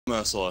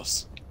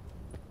merciless.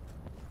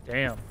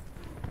 Damn.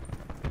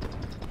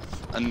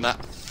 And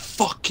that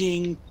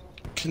fucking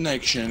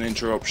connection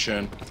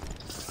interruption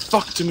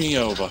fucked me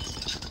over.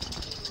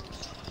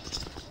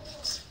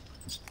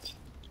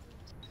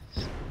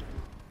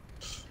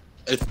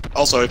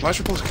 If my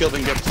triple kill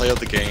didn't get play of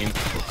the game,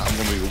 I'm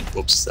gonna be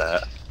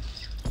upset.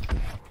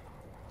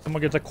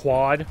 Someone gets a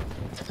quad.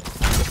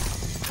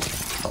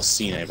 Not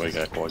seen anybody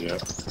get a quad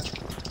yet.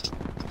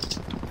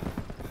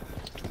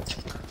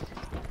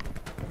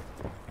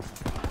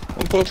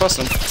 I'll put it past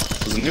them.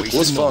 It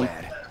was fun.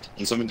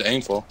 And something to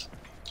aim for.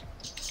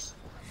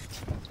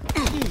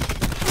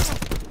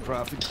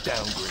 Profit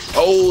downgrade.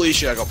 Holy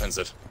shit, I got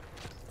pincered.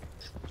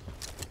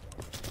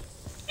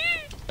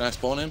 Can I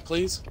spawn in,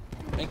 please?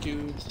 Thank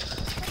you.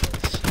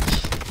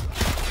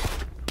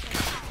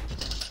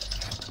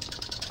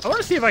 I want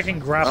to see if I can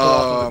grapple Oh,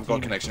 off I've of the got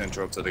team. connection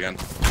interrupted again.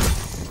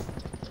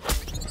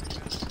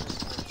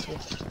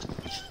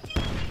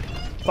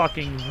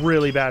 Fucking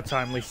really bad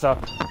time, Lisa.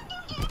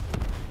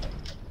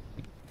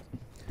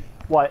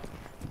 What?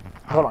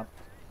 Hold on.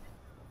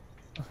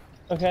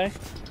 Okay.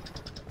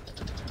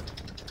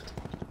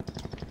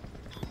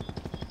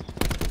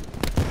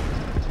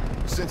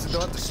 Sensor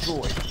dot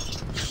destroyed.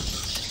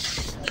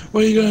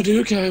 What are you gonna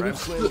do, Caleb? Ram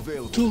flare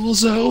available.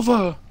 Duel's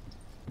over.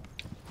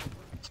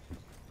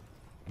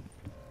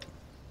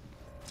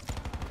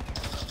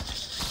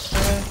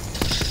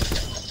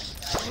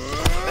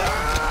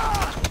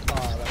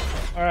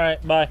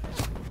 Alright, bye.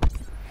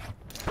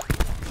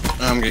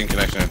 I'm getting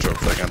connection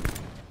interrupted again.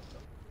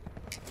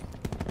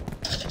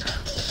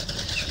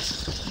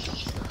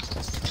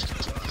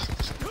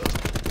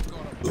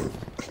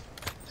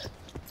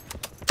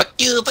 Fuck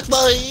you, fuck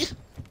boy!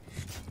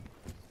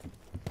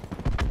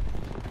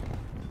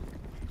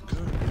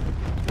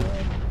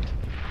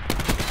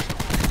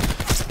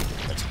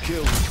 That's a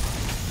kill.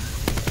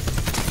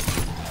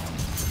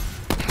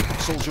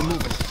 Soldier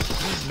moving.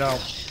 No.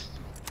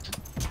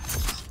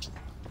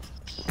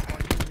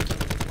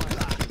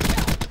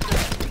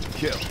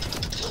 Kill.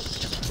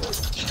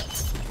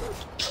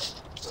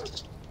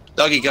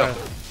 Doggy, go.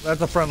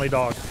 That's a friendly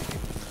dog.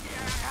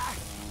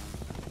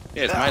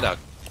 Yeah, it's my dog.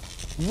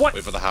 What?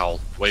 Wait for the howl.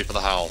 Wait for the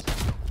howl.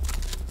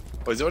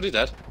 Oh, is he already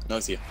dead? No,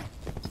 it's here.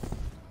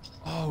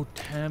 Oh,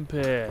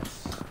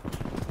 Tempest.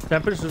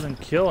 Tempest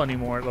doesn't kill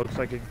anymore. It looks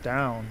like it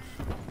downs.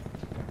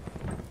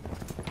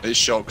 It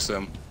shocks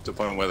him to the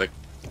point where they're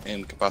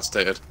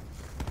incapacitated.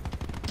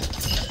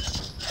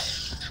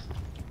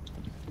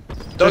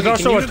 There's Doggy,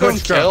 also can you a go and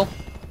quick jump. kill?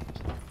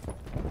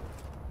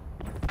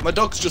 My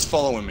dog's just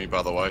following me,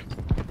 by the way.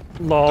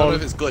 Don't know Lol.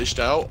 if it's glitched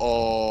out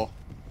or...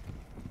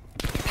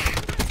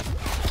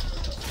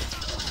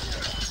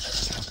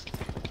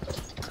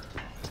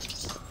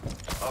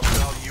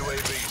 Hostile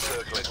UAV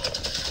circling.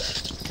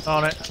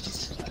 On it.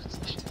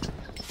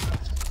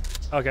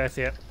 Okay, I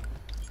see it.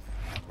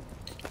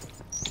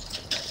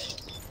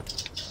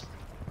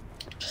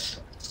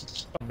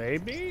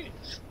 Maybe?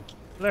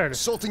 There it is.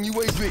 Assaulting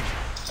UAV.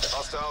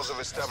 Hostiles have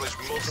established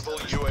multiple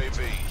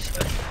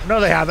UAVs. No,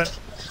 they haven't.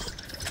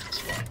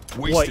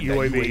 Wasted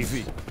What that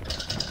UAV?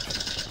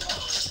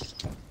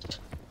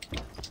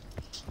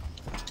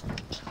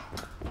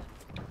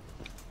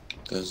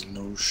 There's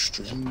no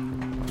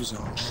strings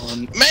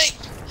on me!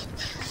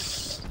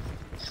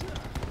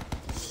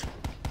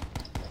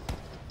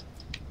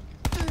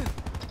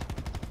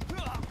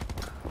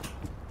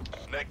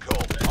 Net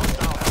call.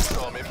 Hostile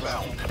Hellstorm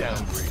inbound.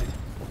 Downgraded.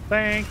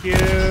 Thank you.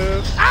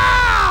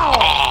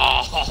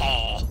 Ow!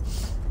 Oh!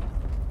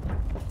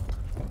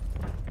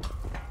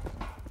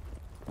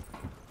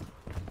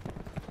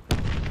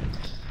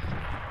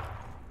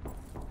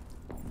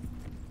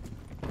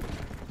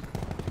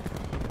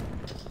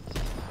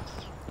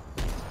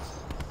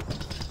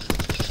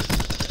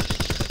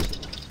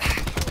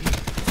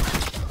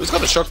 Who's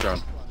got the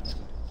shotgun?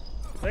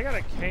 They got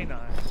a K9.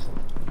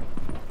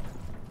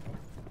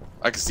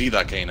 I can see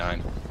that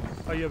K9.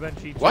 Oh, you have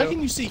NG2? Why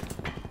can you see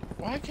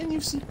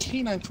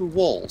K9 through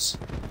walls?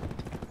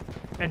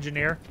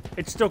 Engineer.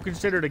 It's still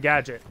considered a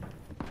gadget.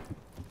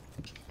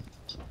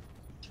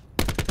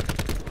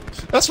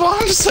 That's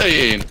what I'm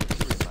saying!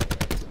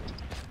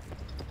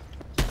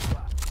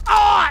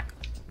 Ah!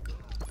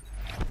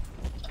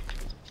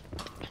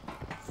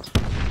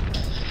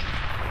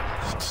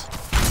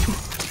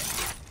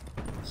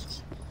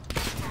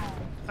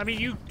 I mean,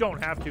 you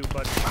don't have to,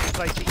 but it's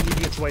like the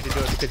easiest way to do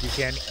it because you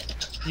can.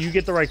 You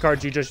get the right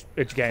cards,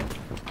 it's game.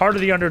 Heart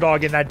of the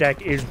Underdog in that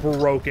deck is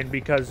broken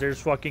because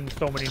there's fucking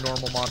so many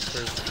normal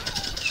monsters.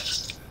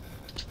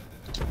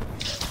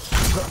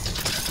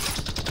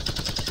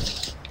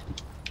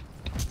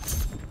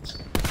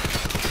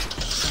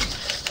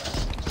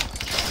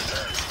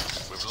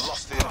 We've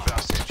lost the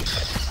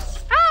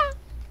advantage. Ah!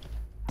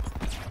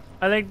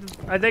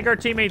 I think our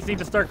teammates need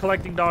to start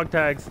collecting dog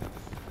tags.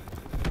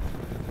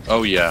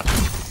 Oh yeah.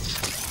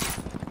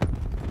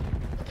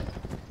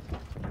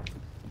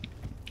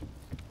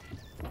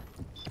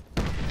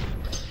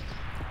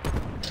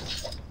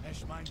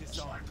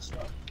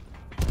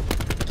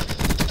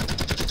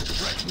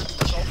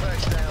 Assault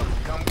bags down.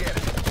 Come get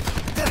it.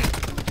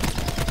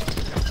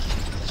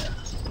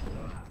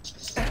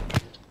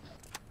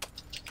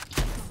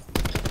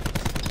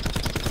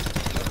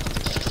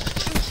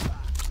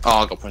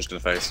 Oh, I got punched in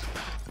the face.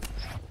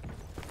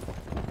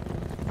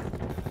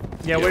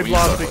 Yeah, we've we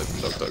lost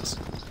used it. to dogs.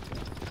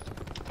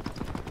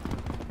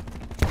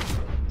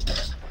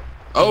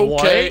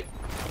 Okay.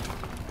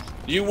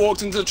 What? You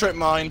walked into the trip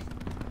mine.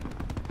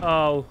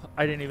 Oh,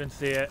 I didn't even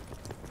see it.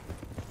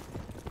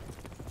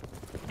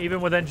 Even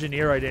with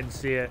engineer, I didn't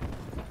see it.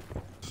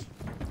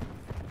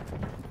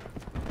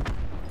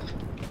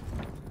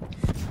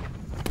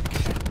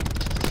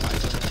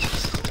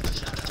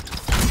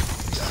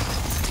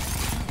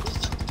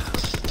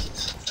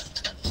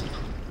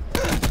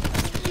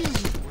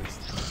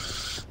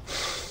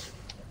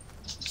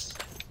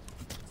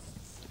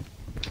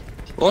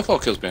 Well, I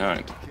thought kills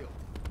behind. Turn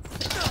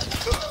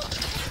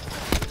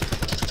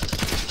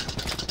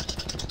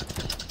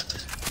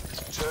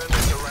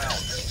this around.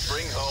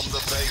 Bring home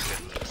the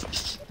bacon.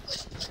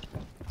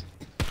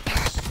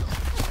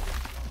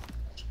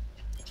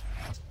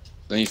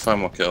 Then you find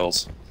more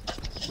kills.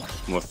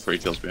 I'm with 3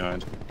 kills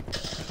behind.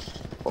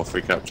 Or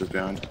 3 captures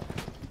behind.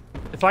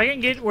 If I can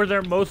get where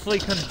they're mostly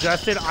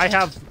congested, I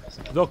have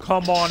the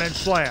come on and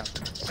slam.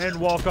 And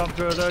welcome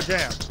to the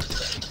jam.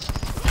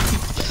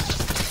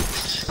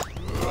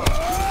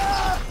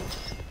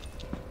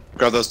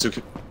 Grab those 2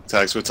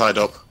 tags, we're tied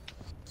up.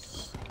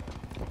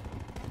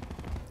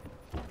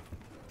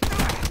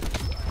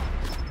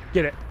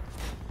 Get it.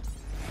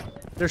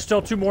 There's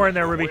still 2 more in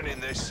there, Ruby. Winning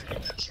this.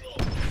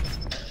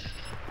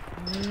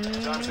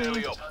 Time's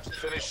nearly up.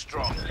 Finish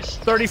strong.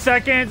 30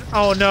 seconds.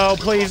 Oh no,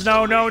 please.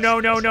 No, no,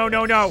 no, no, no,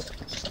 no, no.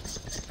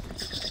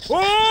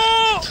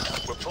 Oh!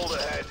 We're pulled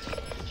ahead.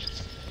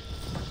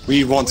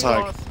 We want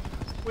tag.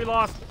 We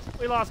lost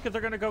because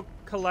they're gonna go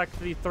collect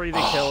the 3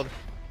 they killed.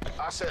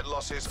 Asset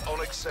losses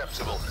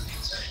unacceptable.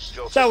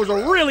 Go That take was her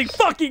a out. really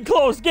fucking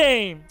close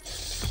game.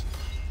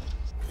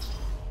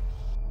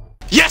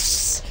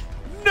 Yes!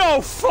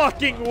 No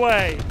fucking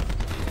way.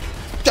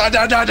 Da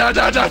da da da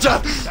da da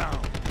da!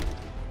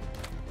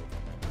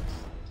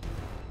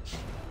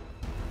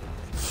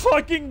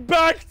 Fucking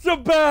back to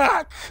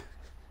back.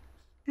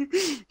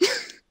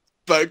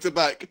 Back to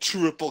back,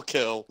 triple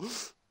kill.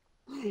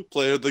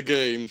 Player of the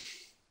game.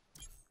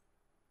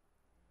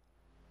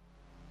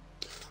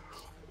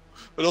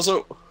 But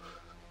also,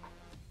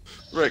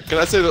 Rick, can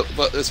I say that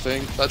about this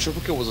thing? That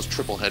triple kill was a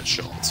triple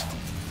headshot.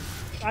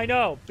 I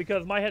know,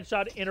 because my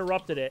headshot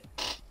interrupted it.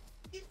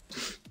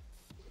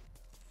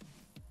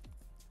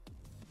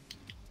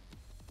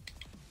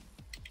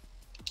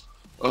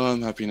 Oh,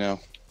 I'm happy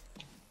now.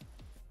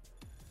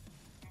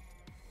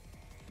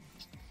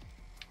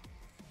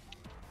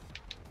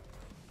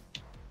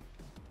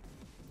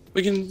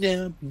 We can,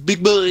 yeah,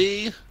 big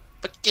boy.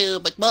 Fuck you,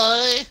 big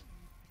boy.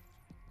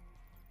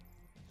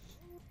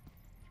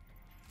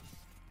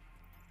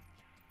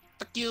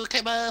 Fuck you,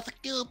 Kaiba. Fuck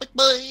you, big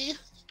boy.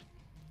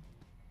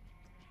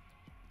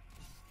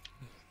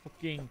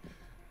 Fucking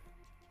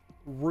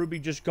Ruby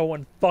just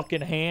going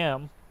fucking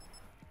ham.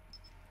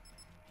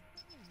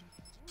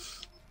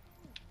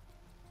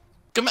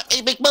 Come at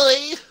me, big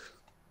boy.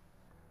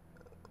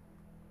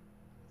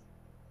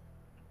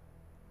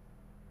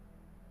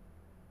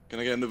 Can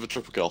I get another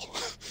triple kill?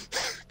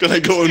 Can I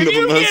go If another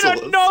you get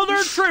merciless?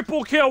 another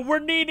triple kill, we're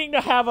needing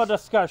to have a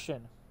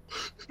discussion.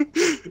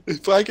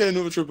 If I get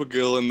another triple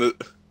kill in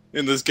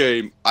this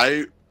game,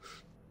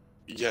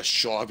 yeah,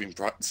 sure, I've been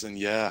practicing,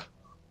 yeah.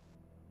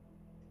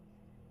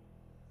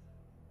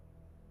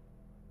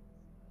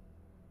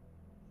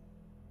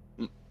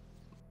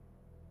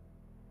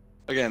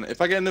 Again, if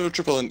I get another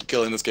triple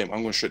kill in this game,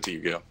 I'm going straight to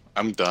Yu-Gi-Oh!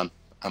 I'm done.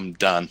 I'm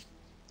done.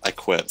 I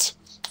quit.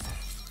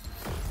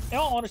 In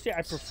all honesty,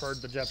 I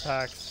preferred the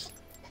jetpacks.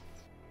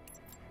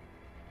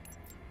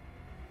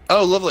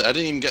 Oh, lovely. I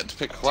didn't even get to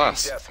pick a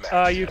class.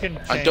 You can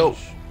change. I don't.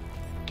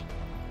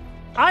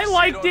 I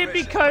liked it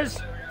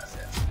because...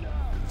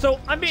 So,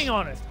 I'm being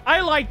honest. I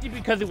liked it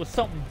because it was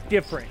something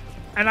different.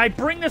 And I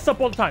bring this up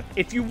all the time.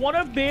 If you want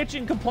to bitch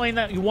and complain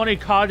that you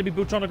wanted COD to be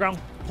boots on the ground,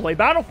 play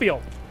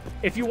Battlefield.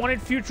 If you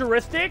wanted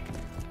futuristic,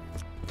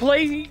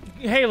 play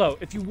Halo.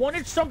 If you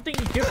wanted something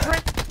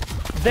different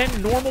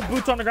than normal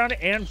boots on the ground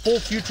and full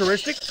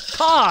futuristic,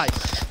 COD.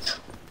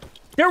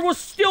 There was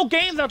still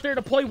games out there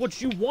to play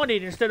what you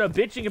wanted instead of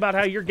bitching about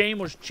how your game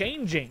was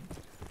changing.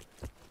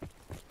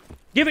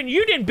 Given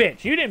you didn't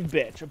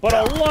bitch, but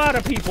a lot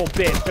of people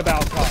bitched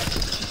about COD.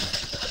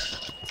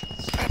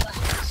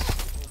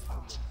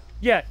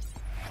 Yeah.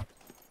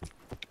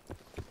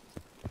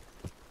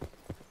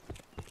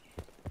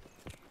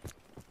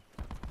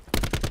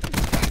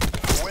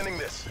 We're winning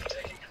this.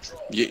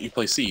 Yet you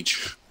play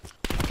Siege.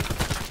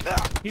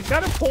 He's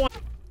got a point.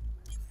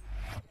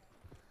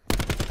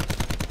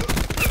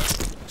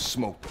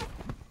 Smoke.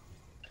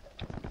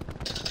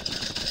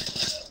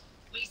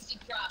 Wasted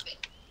profit.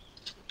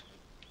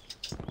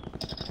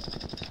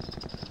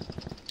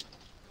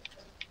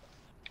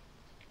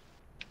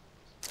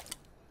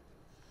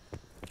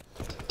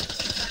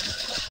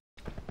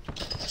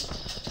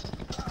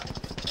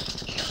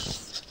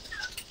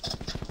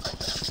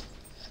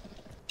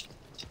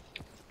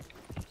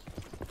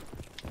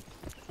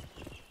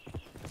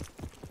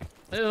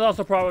 This is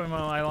also probably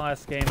my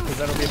last game, because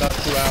that'll be about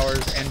 2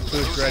 hours, and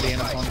food's ready,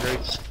 and I'm hungry.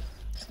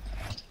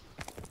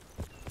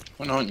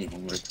 When aren't you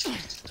hungry?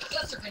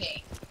 Cluster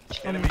grenade.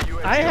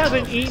 I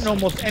haven't eaten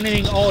almost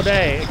anything all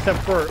day, except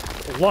for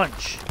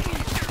lunch.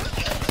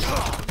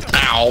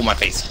 Ow, my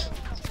face.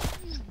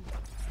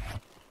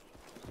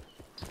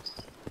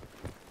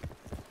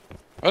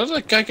 How did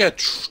that guy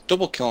get a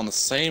double kill on the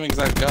same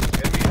exact guy?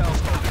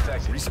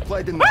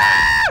 Resupply the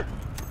Ah!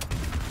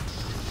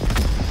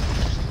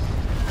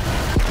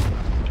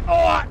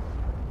 Oh,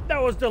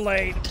 that was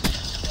delayed.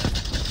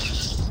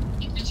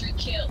 Infantry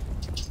kill.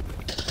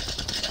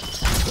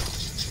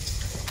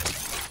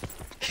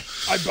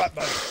 I got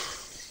that.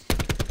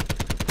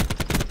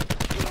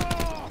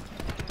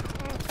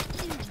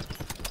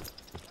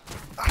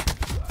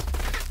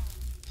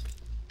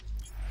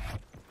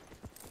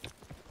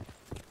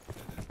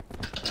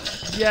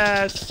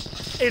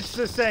 Yes, it's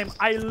the same.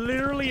 I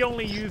literally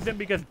only use them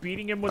because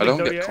beating him with I a don't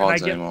Zodiac, get and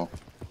cards anymore.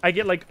 I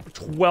get like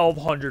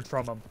 1,200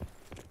 from him.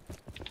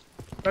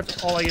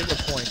 That's all I get with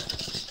points.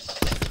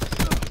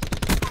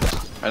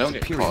 I don't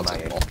get cards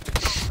anymore.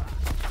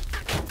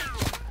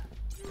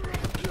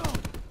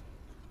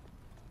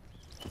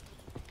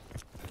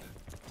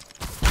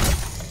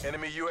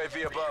 Enemy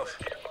UAV above.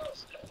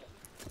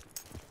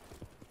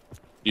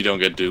 You don't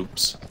get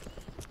dupes.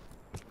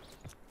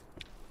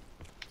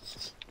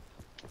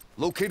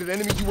 Located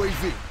enemy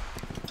UAV.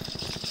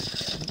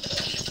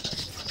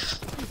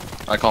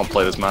 I can't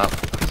play this map.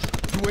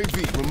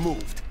 UAV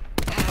removed.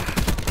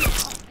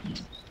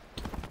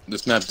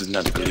 This map does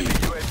not agree.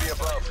 UAV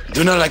above.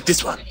 Do not like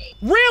this one.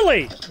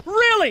 Really?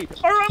 Really?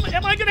 Or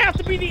am I gonna have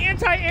to be the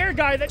anti-air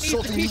guy that needs to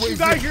Assaulting teach you UAV.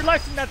 guys your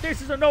lesson that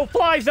this is a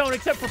no-fly zone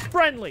except for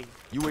friendly?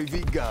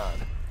 UAV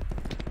gone.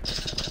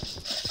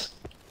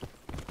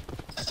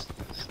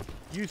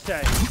 You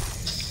say.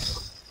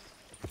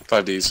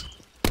 5Ds.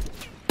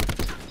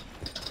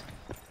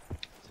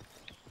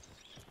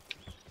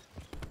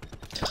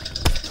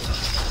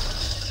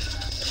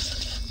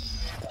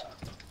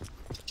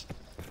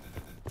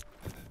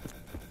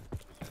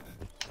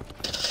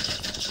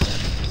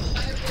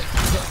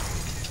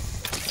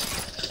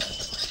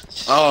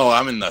 Oh,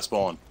 I'm in that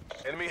spawn.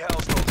 Enemy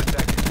hellstorm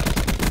detected.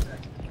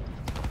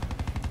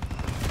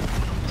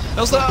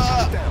 How's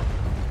that? Down.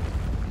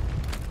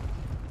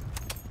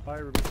 Bye,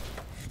 Ruby.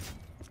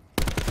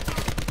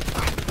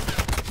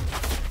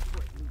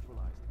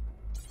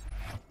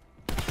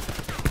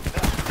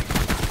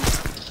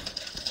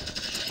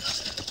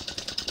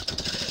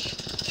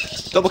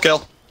 Double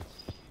kill.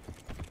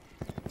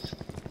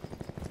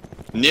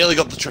 Nearly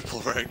got the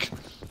triple rig.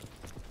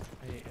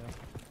 I hate you.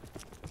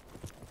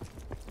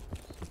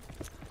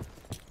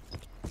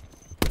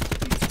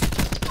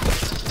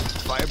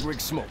 Firebreak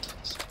smoked.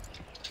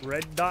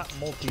 Red dot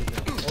multi-zone.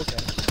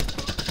 Okay.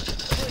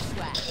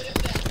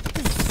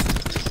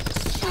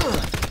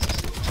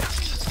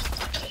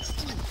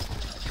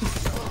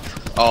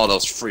 Oh, there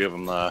was 3 of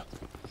them there.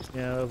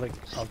 Yeah, that was like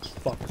a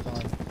fuck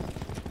ton.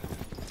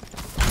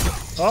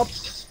 Oh!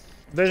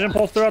 Vision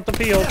pulse throughout the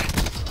field.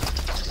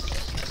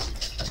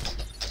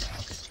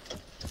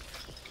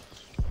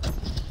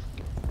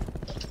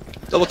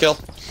 Double kill.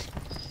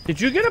 Did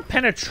you get a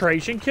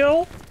penetration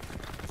kill?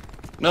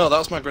 No, that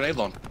was my grenade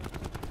launch.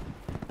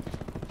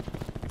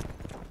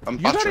 I'm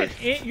battery.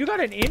 You got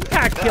an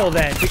impact kill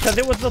then, because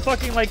it was the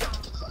fucking like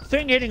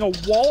thing hitting a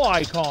wall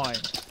icon.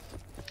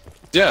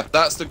 Yeah,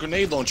 that's the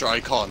grenade launcher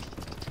icon.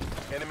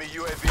 Enemy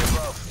UAV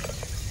above.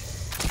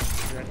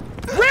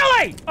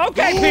 Really?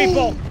 Okay,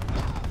 people.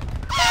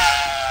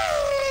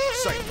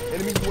 Sight.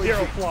 Enemy UAV.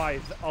 0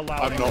 flies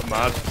allowed. I'm not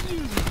mad.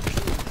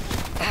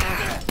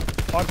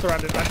 Oh, I'm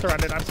surrounded. I'm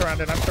surrounded. I'm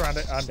surrounded. I'm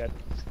surrounded. I'm dead.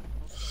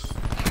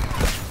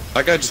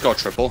 That guy just got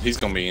triple. He's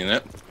gonna be in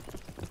it.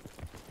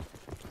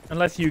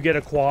 Unless you get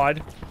a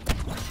quad.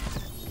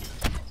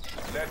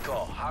 Net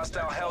call.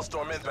 Hostile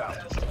hellstorm inbound.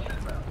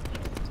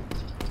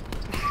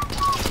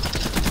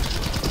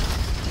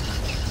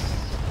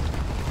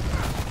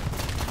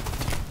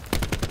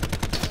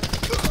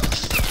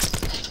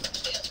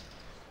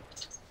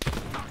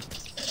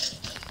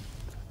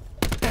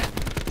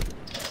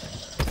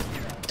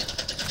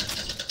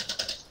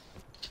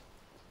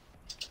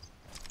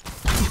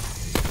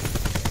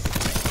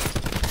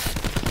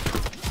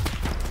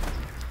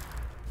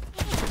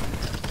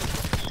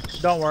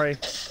 Don't worry.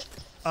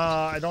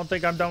 I don't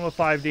think I'm done with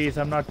 5Ds.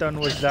 I'm not done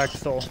with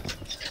Zexel.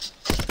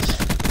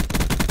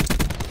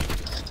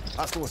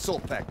 Hostile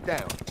assault pack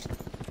down.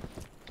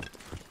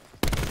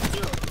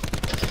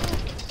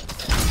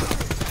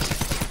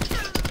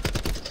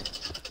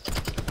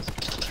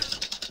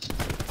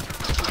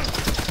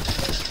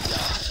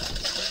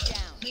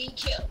 Clean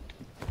kill.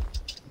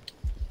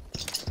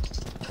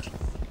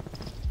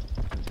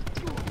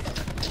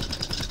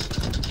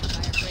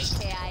 Firebreak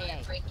KIA.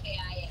 Break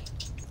KIA.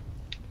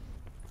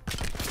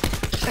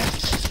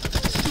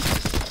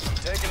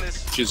 Taking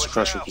this. Jesus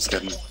Christ, Rick is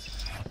getting.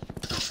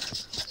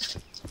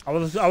 I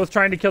was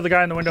trying to kill the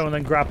guy in the window and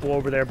then grapple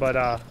over there, but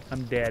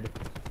I'm dead.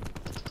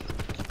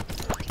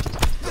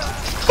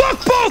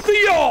 Fuck both of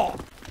y'all!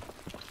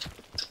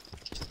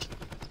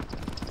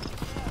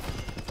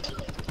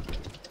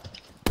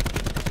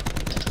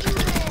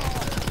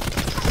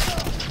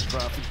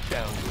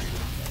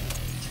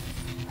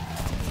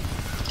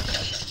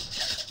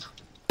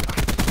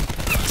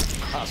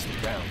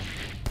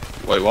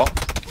 Wait, what?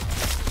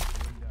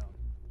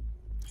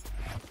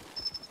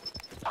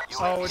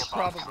 Oh, it's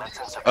probably.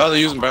 Oh, they're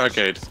using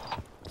barricade.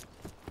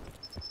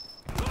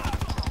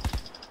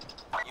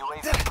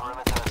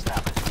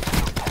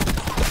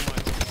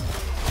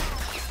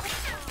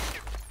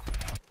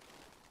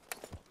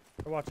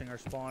 We're watching our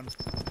spawn.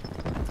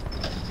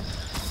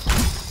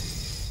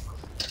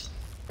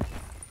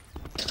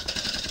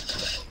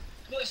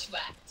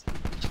 Bushwhacked.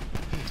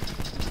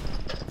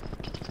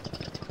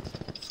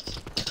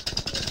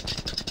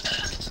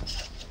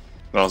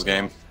 That was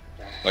game.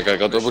 Like I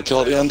got double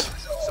kill at the end.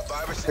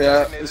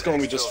 Yeah, it's gonna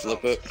be just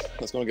flip it.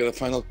 That's gonna get a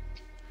final.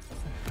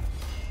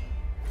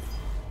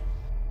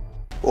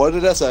 What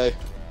did I say?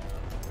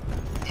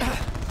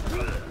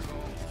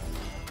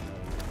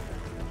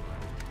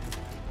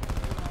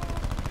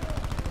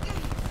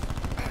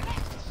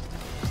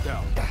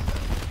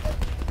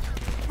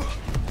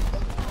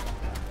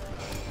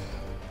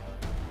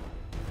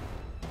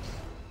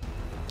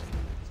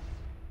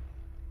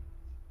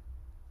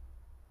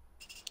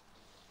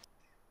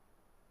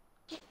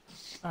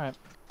 Alright.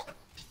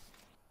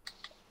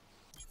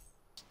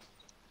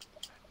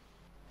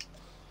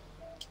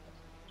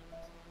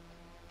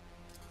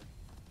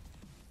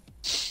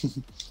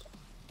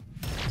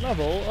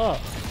 Level up.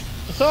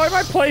 So I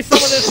might play some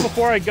of this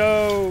before I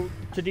go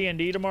to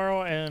D&D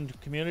tomorrow and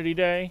Community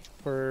Day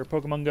for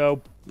Pokemon Go,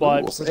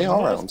 but Ooh, for the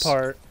AR most rounds.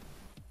 part...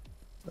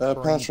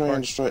 Penetrate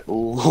and destroy.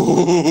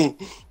 Ooh.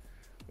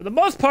 For the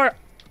most part,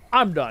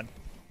 I'm done.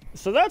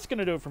 So that's going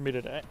to do it for me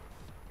today.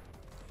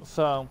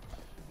 So,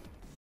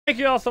 thank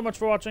you all so much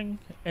for watching,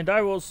 and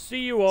I will see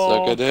you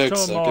all Suck a dick,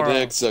 tomorrow. suck a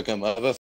dick, suck a mother.